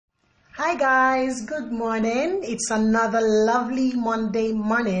Hi guys, good morning. It's another lovely Monday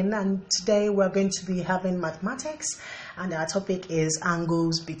morning, and today we're going to be having mathematics, and our topic is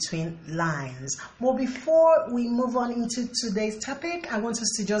angles between lines. But before we move on into today's topic, I want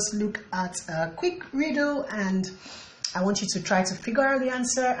us to just look at a quick riddle, and I want you to try to figure out the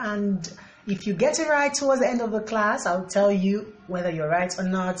answer, and if you get it right towards the end of the class, I'll tell you whether you're right or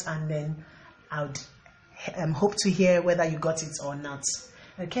not, and then I would hope to hear whether you got it or not.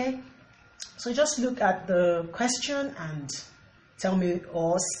 Okay? So just look at the question and tell me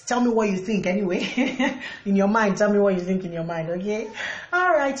what you think anyway. In your mind, tell me what you think in your mind, okay?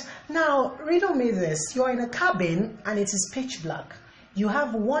 Alright, now riddle me this. You're in a cabin and it is pitch black. You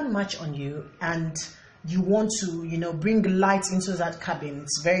have one match on you and you want to, bring light into that cabin.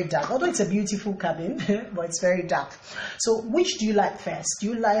 It's very dark. Although it's a beautiful cabin, but it's very dark. So which do you light first? Do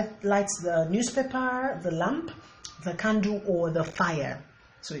you light the newspaper, the lamp, the candle, or the fire?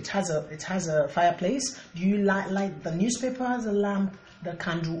 So it has a fireplace. Do you light the newspaper, the lamp, the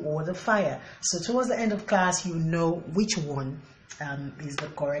candle, or the fire? So towards the end of class, you know which one is the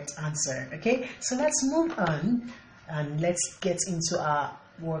correct answer. Okay, so let's move on and let's get into our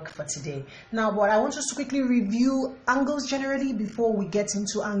work for today. Now, what I want us to quickly review angles generally before we get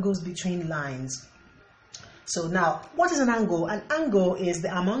into angles between lines. So now, what is an angle? An angle is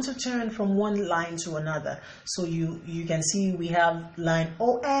the amount of turn from one line to another. So you can see we have line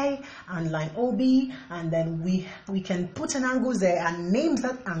OA and line OB, and then we can put an angle there and name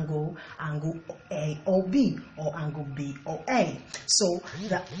that angle AOB or angle BOA. So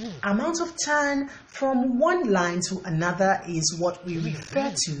the amount of turn from one line to another is what we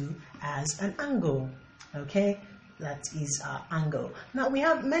refer to as an angle. Okay? That is our angle. Now we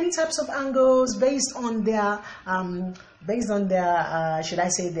have many types of angles based on their should I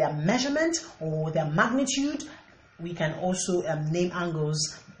say their measurement or their magnitude. We can also name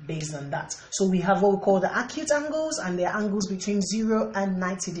angles based on that. So we have what we call the acute angles, and they are angles between 0 and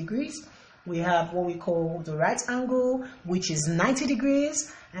 90 degrees. We have what we call the right angle, which is 90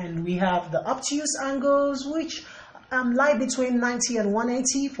 degrees, and we have the obtuse angles, which lie between 90 and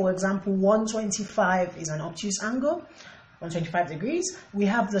 180. For example, 125 is an obtuse angle, 125 degrees. We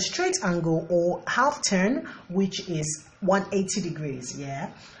have the straight angle or half turn, which is 180 degrees.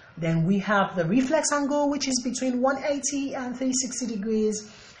 Yeah. Then we have the reflex angle, which is between 180 and 360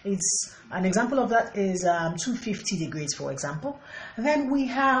 degrees. It's an example of that is 250 degrees, for example. Then we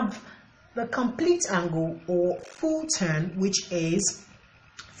have the complete angle or full turn, which is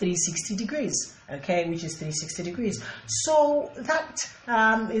 360 degrees, okay, which is 360 degrees. So that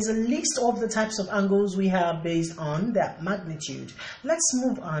is a list of the types of angles we have based on their magnitude. Let's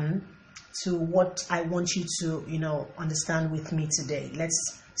move on to what I want you to, understand with me today.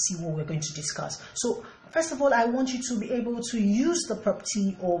 Let's see what we're going to discuss. So first of all, I want you to be able to use the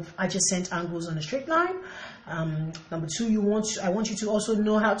property of adjacent angles on a straight line. Number two, I want you to also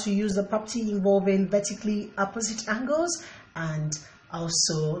know how to use the property involving vertically opposite angles, and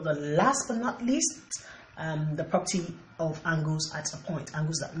also, the last but not least, the property of angles at a point,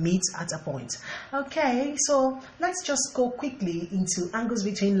 angles that meet at a point. Okay, so let's just go quickly into angles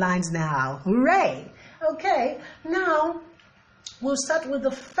between lines now. Hooray! Okay, now we'll start with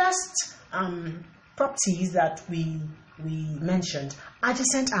the first properties that we mentioned.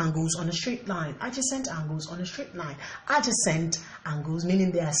 Adjacent angles on a straight line. Adjacent angles on a straight line. Adjacent angles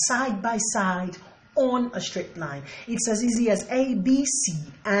meaning they are side by side on a straight line. It's as easy as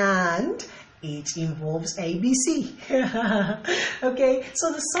ABC, and it involves ABC. Okay,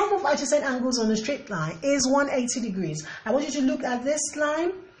 so the sum of adjacent angles on a straight line is 180 degrees. I want you to look at this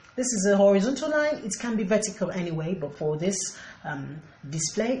line. This is a horizontal line. It can be vertical anyway, but for this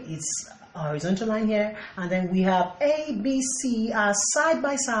display, it's a horizontal line here. And then we have A, B, C are side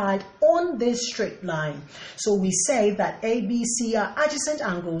by side on this straight line. So we say that A, B, C are adjacent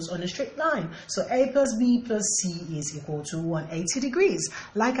angles on a straight line. So A plus B plus C is equal to 180 degrees.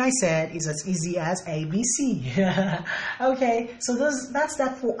 Like I said, it's as easy as A, B, C. Okay, so that's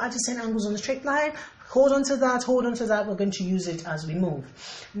that for adjacent angles on a straight line. Hold on to that. We're going to use it as we move.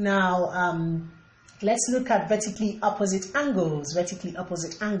 Now, let's look at vertically opposite angles. Vertically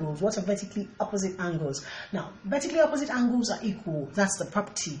opposite angles. What are vertically opposite angles? Now, vertically opposite angles are equal. That's the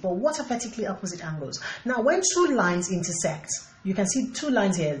property. But what are vertically opposite angles? Now, when two lines intersect, you can see two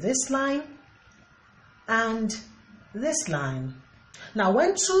lines here. This line and this line. Now,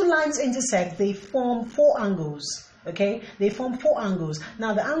 when two lines intersect, they form four angles. Okay, they form four angles.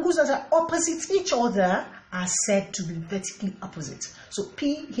 Now, the angles that are opposite each other are said to be vertically opposite. So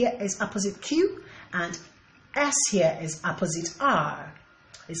P here is opposite Q, and S here is opposite R.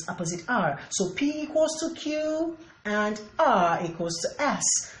 is opposite R. So P equals to Q and R equals to S.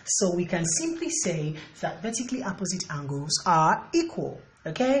 So we can simply say that vertically opposite angles are equal.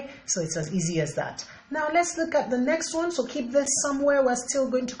 Okay, so it's as easy as that. Now let's look at the next one. So keep this somewhere. We're still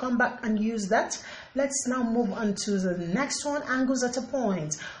going to come back and use that. Let's now move on to the next one, angles at a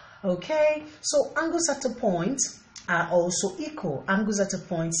point. Okay, so angles at a point are also equal. Angles at a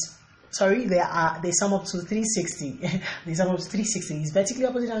point, sorry, they sum up to 360. They sum up to 360. It's vertically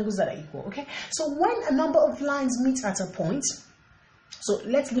opposite angles that are equal. Okay, so when a number of lines meet at a point, so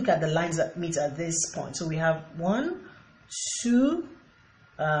let's look at the lines that meet at this point. So we have 1, 2,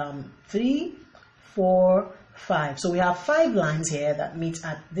 3, 4, 5. So we have 5 lines here that meet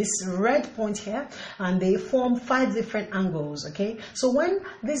at this red point here, and they form 5 different angles. Okay, so when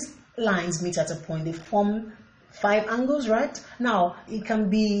these lines meet at a point, they form 5 angles, right? Now it can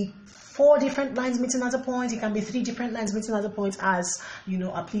be 4 different lines meeting at a point, it can be 3 different lines meeting at a point, as you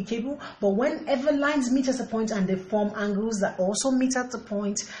know, applicable. But whenever lines meet at a point and they form angles that also meet at the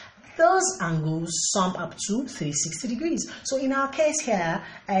point, those angles sum up to 360 degrees. So in our case here,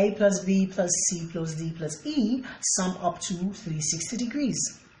 A plus B plus C plus D plus E sum up to 360 degrees.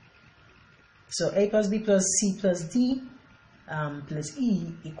 So A plus B plus C plus D plus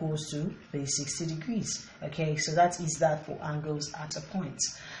E equals to 360 degrees. Okay, so that is that for angles at a point.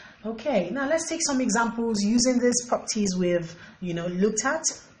 Okay, now let's take some examples using these properties we've looked at.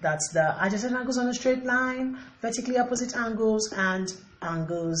 That's the adjacent angles on a straight line, vertically opposite angles, and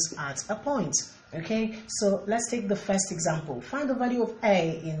angles at a point. Okay, so let's take the first example. Find the value of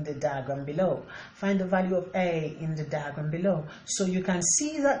A in the diagram below. Find the value of A in the diagram below. So you can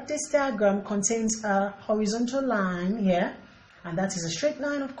see that this diagram contains a horizontal line here, and that is a straight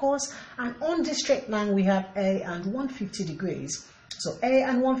line, of course. And on this straight line, we have A and 150 degrees. So A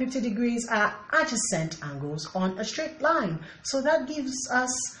and 150 degrees are adjacent angles on a straight line. So that gives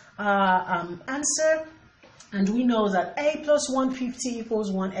us our answer. And we know that A plus 150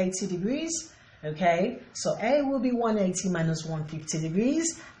 equals 180 degrees. Okay, so A will be 180 minus 150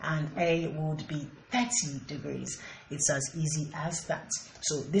 degrees, and A would be 30 degrees. It's as easy as that.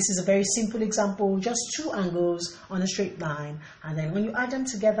 So this is a very simple example, just 2 angles on a straight line, and then when you add them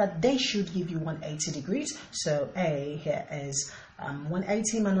together, they should give you 180 degrees. So A here is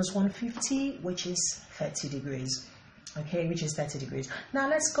 180 minus 150, which is 30 degrees. Okay, which is 30 degrees. Now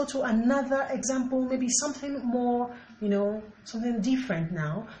let's go to another example, maybe something more, something different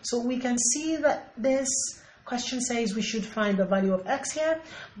now. So we can see that this question says we should find the value of x here,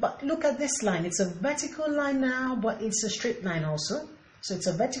 but look at this line. It's a vertical line now, but it's a straight line also. So it's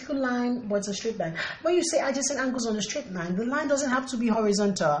a vertical line, but it's a straight line. When you say adjacent angles on a straight line, the line doesn't have to be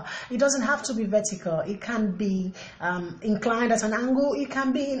horizontal. It doesn't have to be vertical. It can be inclined at an angle. It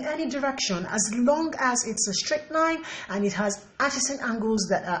can be in any direction. As long as it's a straight line and it has adjacent angles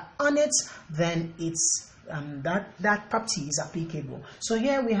that are on it, then it's that property is applicable. So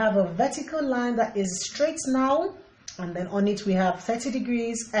here we have a vertical line that is straight now, and then on it we have 30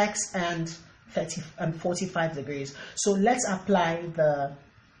 degrees, x, and 45 degrees. So let's apply the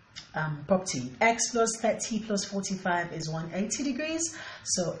property. X plus 30 plus 45 is 180 degrees.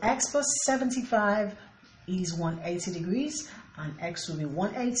 So x plus 75 is 180 degrees, and x will be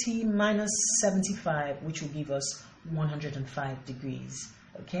 180 minus 75, which will give us 105 degrees.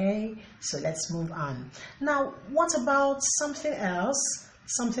 Okay, so let's move on. Now, what about something else?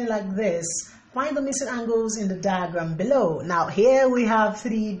 Something like this. Find the missing angles in the diagram below. Now, here we have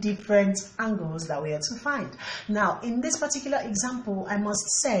 3 different angles that we are to find. Now, in this particular example, I must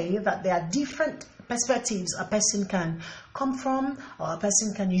say that there are different perspectives a person can come from, or a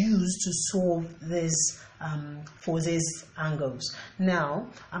person can use to solve this for these angles. Now,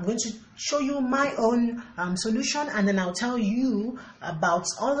 I'm going to show you my own solution, and then I'll tell you about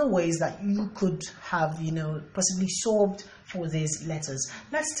other ways that you could have, possibly solved for these letters.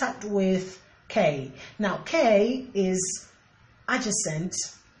 Let's start with K. Now, K is adjacent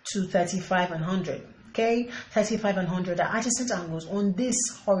to 35 and 100. Okay, 35 and 100 are adjacent angles on this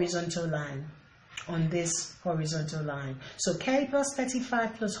horizontal line. So K plus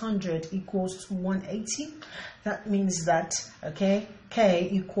 35 plus 100 equals to 180. That means that, okay, K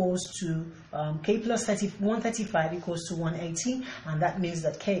equals to K plus 135 equals to 180, and that means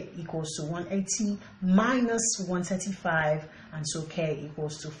that K equals to 180 minus 135, and so K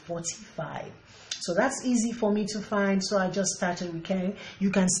equals to 45. So that's easy for me to find, so I just started with K. You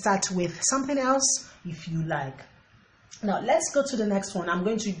can start with something else if you like. Now let's go to the next one. I'm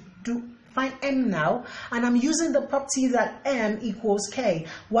going to do find m now, and I'm using the property that m equals k.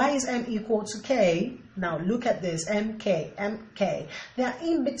 Why is m equal to k? Now look at this, mk. They are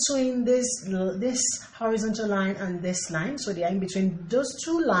in between this horizontal line and this line. So they are in between those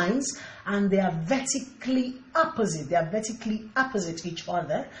two lines, and they are vertically opposite. They are vertically opposite each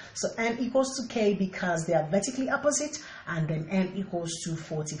other. So m equals to k because they are vertically opposite, and then m equals to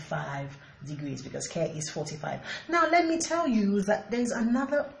 45 degrees because k is 45. Now let me tell you that there's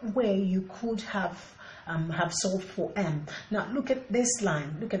another way you could have solved for m. Now look at this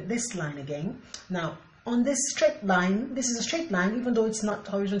line. Look at this line again. Now on this straight line, this is a straight line, even though it's not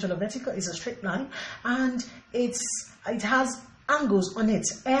horizontal or vertical, it's a straight line, and it has angles on it,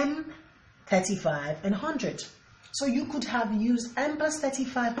 m, 35 and 100. So you could have used m plus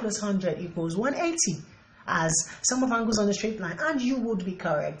 35 plus 100 equals 180 as sum of angles on the straight line, and you would be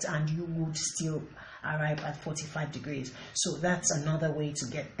correct, and you would still arrive at 45 degrees. So that's another way to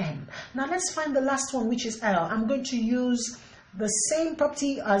get m. Now let's find the last one, which is L. I'm going to use the same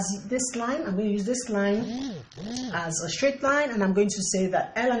property as this line. I'm going to use this line as a straight line, and I'm going to say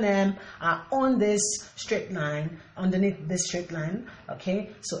that L and M are on this straight line, underneath this straight line.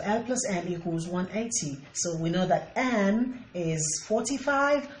 Okay, so L plus M equals 180. So we know that M is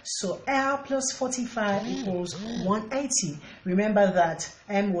 45, so L plus 45 equals 180. Remember that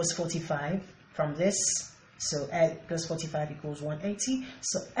M was 45 from this. So L plus 45 equals 180.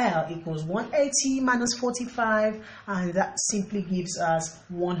 So L equals 180 minus 45, and that simply gives us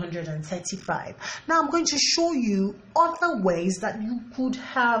 135. Now I'm going to show you other ways that you could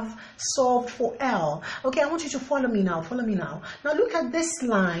have solved for L. Okay, I want you to follow me now. Follow me now. Now look at this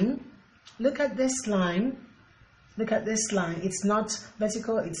line. Look at this line. Look at this line. It's not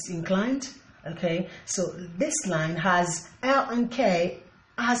vertical, it's inclined. Okay, so this line has L and K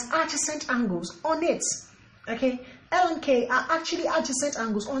has adjacent angles on it. Okay, L and K are actually adjacent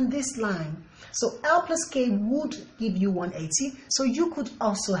angles on this line. So L plus K would give you 180. So you could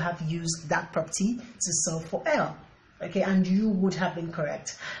also have used that property to solve for L. Okay, and you would have been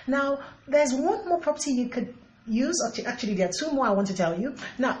correct. Now, there's one more property you could use. Actually, there are two more I want to tell you.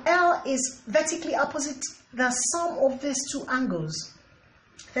 Now, L is vertically opposite the sum of these two angles,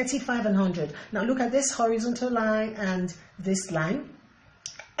 35 and 100. Now, look at this horizontal line and this line.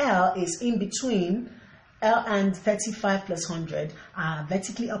 L is in between. L and 35 plus 100 are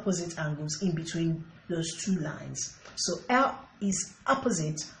vertically opposite angles in between those two lines. So L is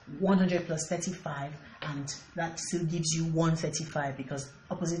opposite 100 plus 35, and that still gives you 135 because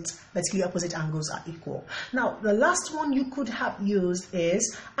vertically opposite angles are equal. Now, the last one you could have used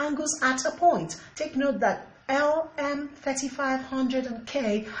is angles at a point. Take note that L, M, 35, 100, and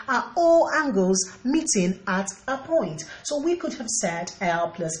K are all angles meeting at a point. So we could have said L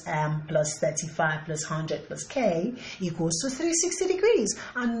plus M plus 35 plus 100 plus K equals to 360 degrees.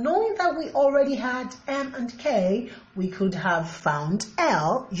 And knowing that we already had M and K, we could have found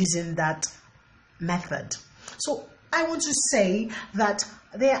L using that method. So I want to say that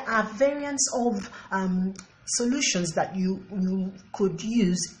there are variants of solutions that you could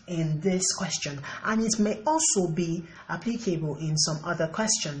use in this question, and it may also be applicable in some other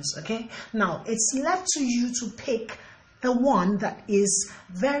questions. Okay, now it's left to you to pick the one that is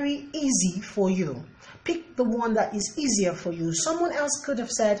very easy for you. Pick the one that is easier for you. Someone else could have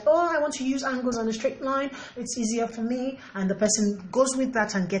said, oh, I want to use angles on a straight line, it's easier for me, and the person goes with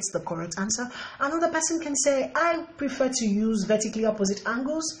that and gets the correct answer. Another person can say, I prefer to use vertically opposite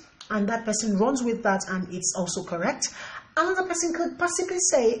angles, and that person runs with that and it's also correct. Another person could possibly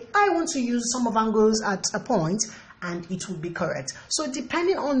say, I want to use sum of angles at a point, and it would be correct. So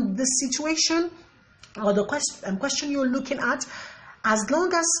depending on the situation or the question you're looking at, as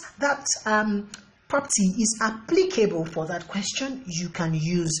long as that property is applicable for that question, you can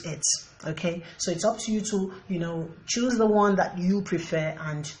use it. Okay, so it's up to you to choose the one that you prefer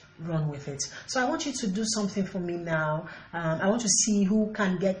and run with it. So I want you to do something for me now. I want to see who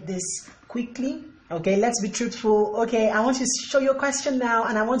can get this quickly. Okay, let's be truthful. Okay, I want you to show your question now,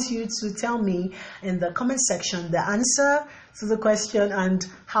 and I want you to tell me in the comment section the answer to the question and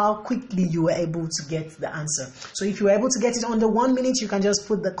how quickly you were able to get the answer. So if you were able to get it under 1 minute, you can just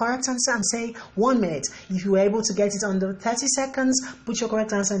put the correct answer and say 1 minute. If you were able to get it under 30 seconds, put your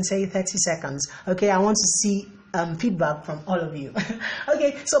correct answer and say 30 seconds. Okay, I want to see feedback from all of you.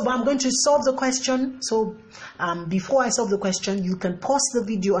 Okay, so but I'm going to solve the question. So before I solve the question, you can pause the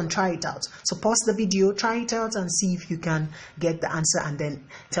video and try it out. So pause the video, try it out, and see if you can get the answer, and then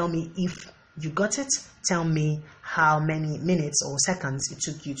tell me if you got it. Tell me how many minutes or seconds it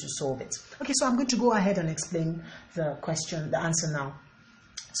took you to solve it. Okay, so I'm going to go ahead and explain the question, the answer now.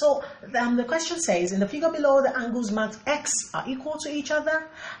 So the question says, in the figure below, the angles marked X are equal to each other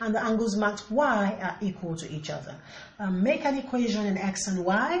and the angles marked Y are equal to each other. Make an equation in X and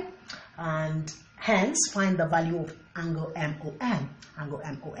Y, and hence find the value of angle MON. Angle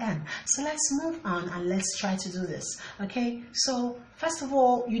MON. So let's move on and let's try to do this. Okay, so first of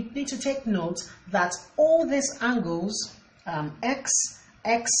all, you need to take note that all these angles, X,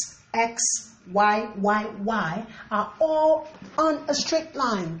 X, X, Y, Y, Y, are all on a straight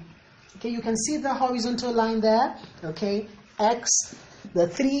line. Okay, you can see the horizontal line there. Okay, X, the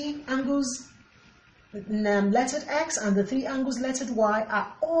three angles lettered X and the three angles lettered Y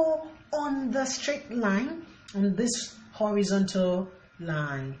are all on the straight line on this horizontal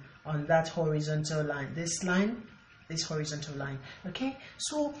line, on that horizontal line, this line, this horizontal line. Okay,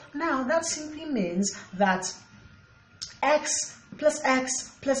 so now that simply means that X plus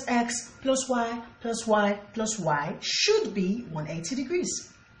X plus X plus Y plus Y plus Y should be 180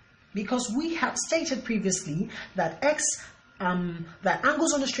 degrees, because we have stated previously that that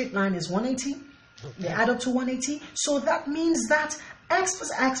angles on the straight line is 180. They add up to 180. So that means that X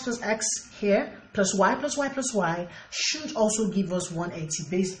plus X plus X here plus Y plus Y plus Y should also give us 180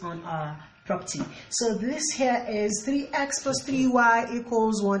 based on our property. So this here is 3X plus 3Y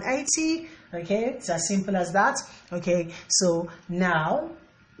equals 180. Okay, it's as simple as that. Okay, so now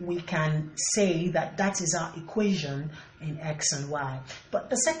we can say that that is our equation in X and Y. But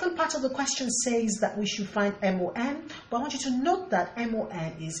the second part of the question says that we should find MON, but I want you to note that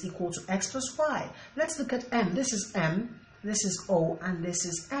MON is equal to X plus Y. Let's look at M. This is M, this is O, and this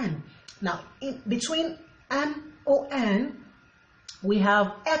is N. Now, between MON, we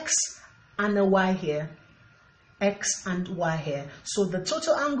have X and a Y here. X and Y here. So the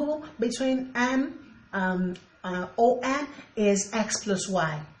total angle between ON is X plus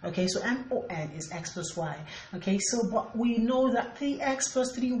Y. Okay, so MON is X plus Y. Okay, so but we know that 3X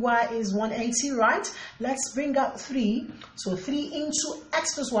plus 3Y is 180, right? Let's bring out 3. So 3 into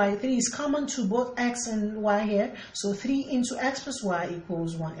X plus Y. 3 is common to both X and Y here. So 3 into X plus Y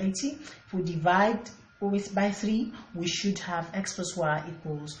equals 180. If we divide by 3, we should have X plus Y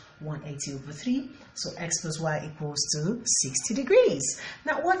equals 180 over 3. So X plus Y equals to 60 degrees.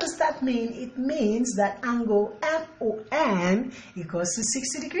 Now, what does that mean? It means that angle MON equals to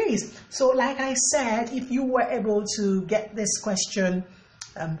 60 degrees. So like I said, if you were able to get this question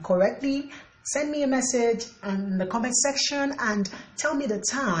correctly, send me a message in the comment section and tell me the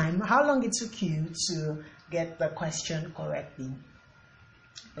time, how long it took you to get the question correctly.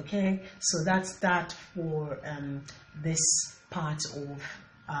 Okay, so that's that for this part of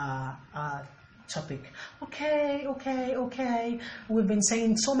our topic. Okay. We've been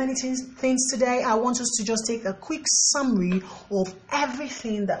saying so many things today. I want us to just take a quick summary of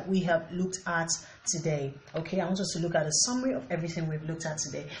everything that we have looked at today. Okay, I want us to look at a summary of everything we've looked at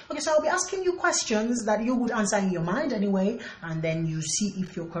today. Okay, so I'll be asking you questions that you would answer in your mind anyway, and then you see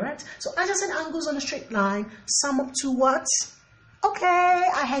if you're correct. So adjacent angles on a straight line sum up to what? Okay,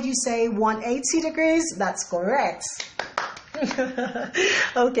 I heard you say 180 degrees. That's correct.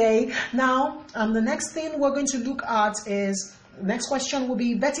 Okay, now the next thing we're going to look at is, next question will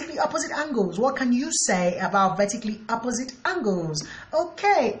be vertically opposite angles. What can you say about vertically opposite angles?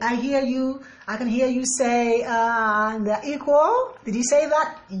 Okay, I hear you. I can hear you say they're equal. Did you say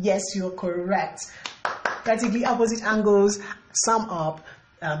that? Yes, you're correct. Vertically opposite angles sum up.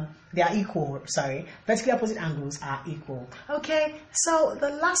 They are equal, sorry. Vertically opposite angles are equal. Okay, so the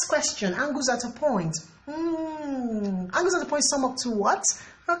last question, angles at a point. Angles at a point sum up to what?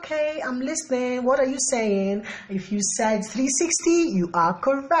 Okay, I'm listening. What are you saying? If you said 360, you are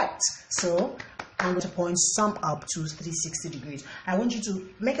correct. So, angle at a point sum up to 360 degrees. I want you to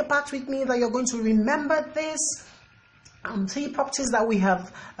make a pact with me that you're going to remember this. 3 properties that we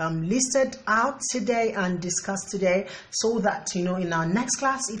have listed out today and discussed today, so that in our next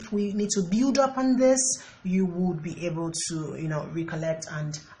class, if we need to build up on this, you would be able to recollect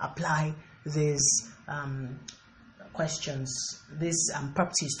and apply these questions, these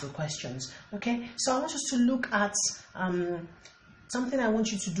properties to questions. Okay, so I want us to look at something I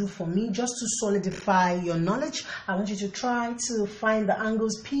want you to do for me, just to solidify your knowledge. I want you to try to find the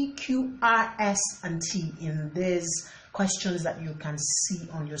angles P, Q, R, S, and T in these questions that you can see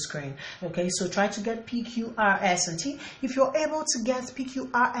on your screen. Okay, so try to get P, Q, R, S, and T. If you're able to get P, Q,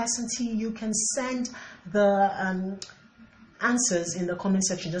 R, S, and T, you can send the answers in the comment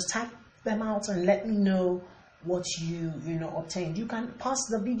section. Just type them out and let me know what you obtained. You can pause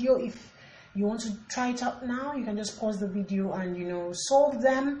the video if you want to try it out now. You can just pause the video and solve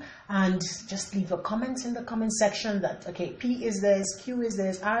them, and just leave a comment in the comment section that okay, P is this, Q is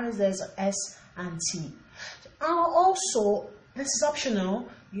this, R is this, S and T. Also, this is optional.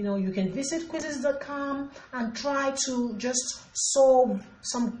 You can visit quizzes.com and try to just solve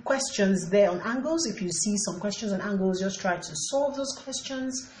some questions there on angles. If you see some questions on angles, just try to solve those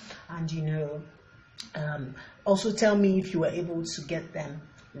questions, and also tell me if you were able to get them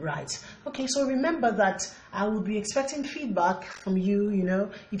right. Okay, so remember that I will be expecting feedback from you.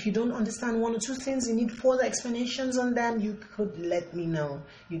 If you don't understand one or two things, you need further explanations on them, you could let me know.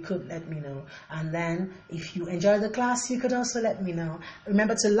 And then if you enjoy the class, you could also let me know.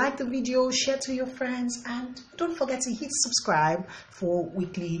 Remember to like the video, share to your friends, and don't forget to hit subscribe for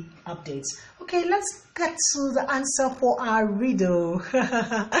weekly updates. Okay, let's get to the answer for our riddle.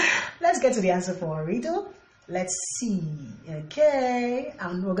 Let's get to the answer for our riddle. Let's see. Okay,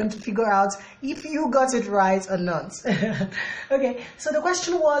 and we're going to figure out if you got it right or not. Okay, so the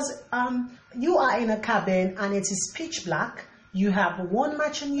question was, you are in a cabin and it is pitch black. You have one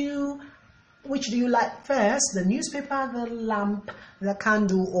match on you. Which do you like first? The newspaper, the lamp, the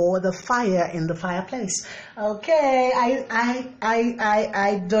candle, or the fire in the fireplace? Okay,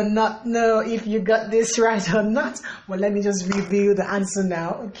 I do not know if you got this right or not. Well, let me just reveal the answer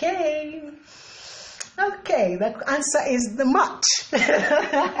now. Okay, the answer is the match.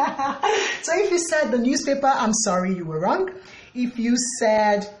 So if you said the newspaper, I'm sorry, you were wrong. If you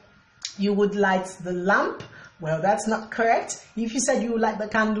said you would light the lamp, well, that's not correct. If you said you would light the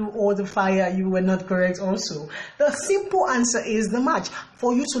candle or the fire, you were not correct also. The simple answer is the match.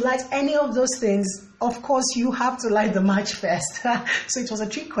 For you to light any of those things, of course, you have to light the match first. So it was a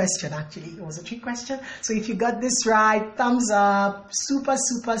trick question, actually. It was a trick question. So if you got this right, thumbs up. Super,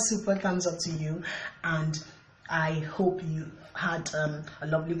 super, super thumbs up to you. And I hope you had a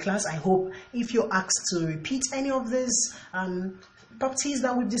lovely class. I hope if you're asked to repeat any of these properties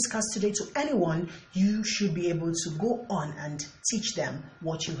that we've discussed today to anyone, you should be able to go on and teach them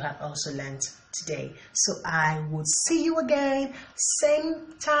what you have also learned today. So I would see you again,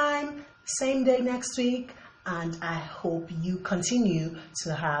 same time, same day next week, and I hope you continue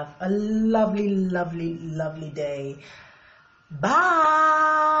to have a lovely, lovely, lovely day. Bye.